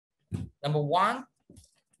Number one,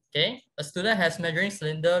 okay, a student has measuring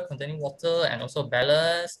cylinder containing water and also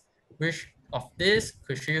balance. Which of this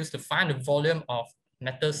could she use to find the volume of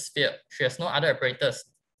metal sphere? She has no other apparatus.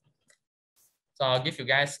 So I'll give you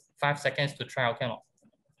guys 5 seconds to try, okay?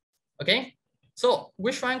 Okay, so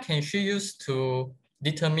which one can she use to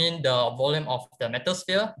determine the volume of the metal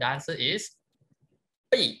sphere? The answer is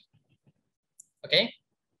B. Okay,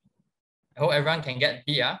 I hope everyone can get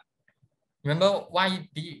B. Remember why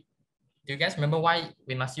B? Do you guys remember why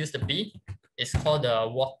we must use the B? It's called the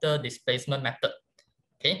water displacement method.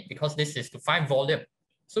 Okay, because this is to find volume.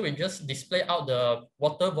 So we just display out the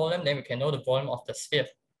water volume, then we can know the volume of the sphere.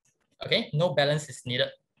 Okay, no balance is needed.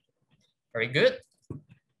 Very good.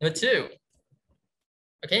 Number two.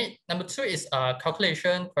 Okay, number two is a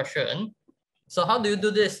calculation question. So how do you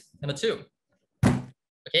do this? Number two.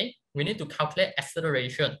 Okay, we need to calculate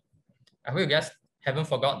acceleration. I hope you guys haven't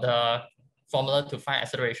forgot the formula to find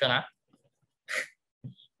acceleration.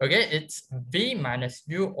 Okay, it's v minus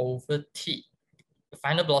u over t. The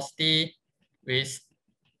final velocity is,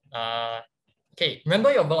 okay,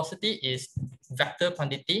 remember your velocity is vector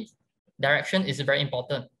quantity. Direction is very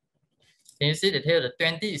important. Can you see that here the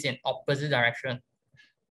 20 is in opposite direction?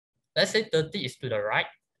 Let's say 30 is to the right.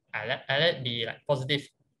 I let it be like positive.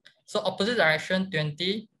 So opposite direction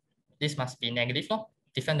 20, this must be negative, no?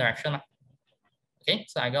 Different direction. Okay,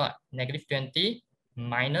 so I got negative 20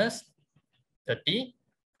 minus 30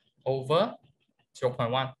 over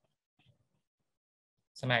 0.1.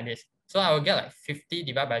 Something like this. So I will get like 50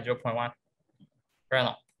 divided by 0.1. Right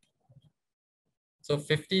now. So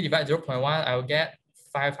 50 divided by 0.1, I will get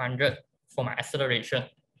 500 for my acceleration.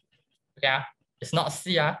 Okay, it's not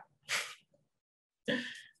C.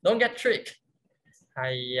 Don't get tricked.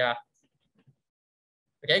 Okay,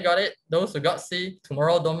 got it. Those who got C,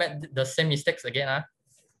 tomorrow don't make the same mistakes again.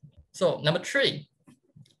 So number three,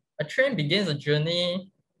 a train begins a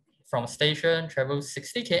journey from a station, travels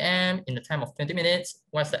 60 km in the time of 20 minutes.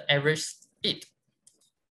 What's the average speed?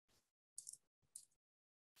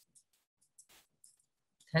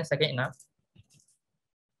 10 seconds enough.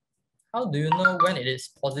 How do you know when it is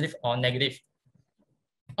positive or negative?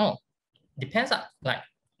 Oh, depends. Like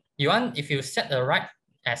if you set the right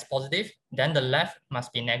as positive, then the left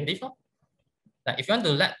must be negative. Like if you want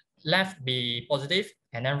to let left be positive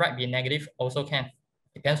and then right be negative, also can.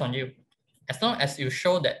 Depends on you. As long as you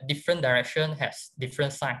show that different direction has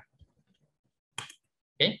different sign.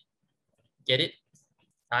 Okay, get it?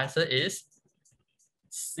 The answer is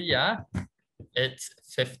C. It's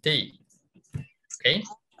 50. Okay,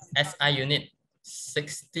 SI unit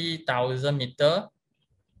 60,000 meter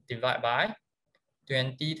divided by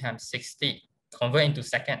 20 times 60. Convert into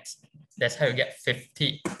seconds. That's how you get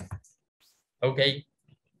 50. Okay.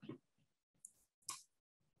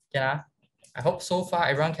 Yeah. I hope so far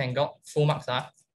everyone can got full marks.